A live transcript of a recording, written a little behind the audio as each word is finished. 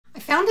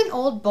found an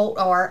old boat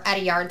oar at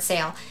a yard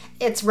sale.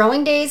 Its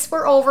rowing days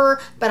were over,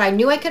 but I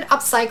knew I could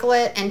upcycle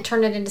it and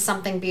turn it into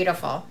something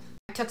beautiful.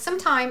 I took some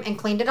time and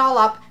cleaned it all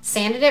up,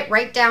 sanded it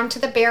right down to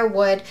the bare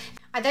wood.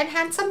 I then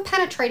had some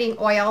penetrating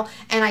oil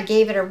and I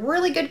gave it a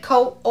really good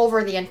coat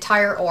over the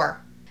entire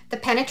oar. The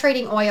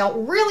penetrating oil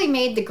really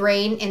made the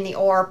grain in the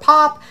oar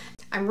pop.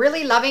 I'm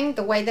really loving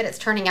the way that it's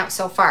turning out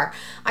so far.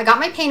 I got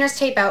my painter's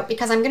tape out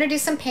because I'm going to do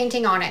some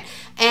painting on it.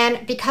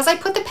 And because I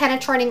put the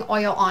penetrating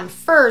oil on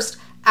first,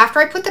 after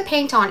I put the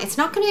paint on, it's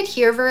not going to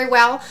adhere very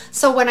well.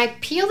 So when I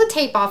peel the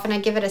tape off and I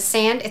give it a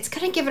sand, it's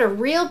going to give it a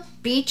real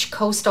beach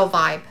coastal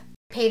vibe.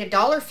 I paid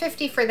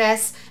 $1.50 for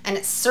this and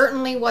it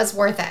certainly was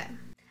worth it.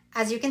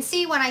 As you can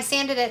see when I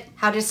sanded it,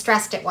 how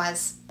distressed it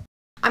was.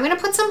 I'm going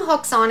to put some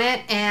hooks on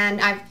it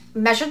and I've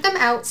measured them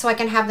out so I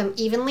can have them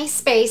evenly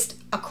spaced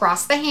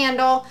across the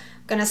handle.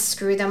 I'm going to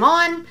screw them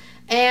on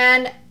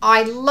and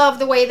I love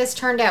the way this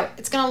turned out.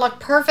 It's going to look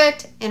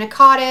perfect in a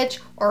cottage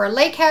or a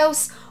lake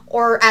house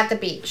or at the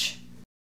beach.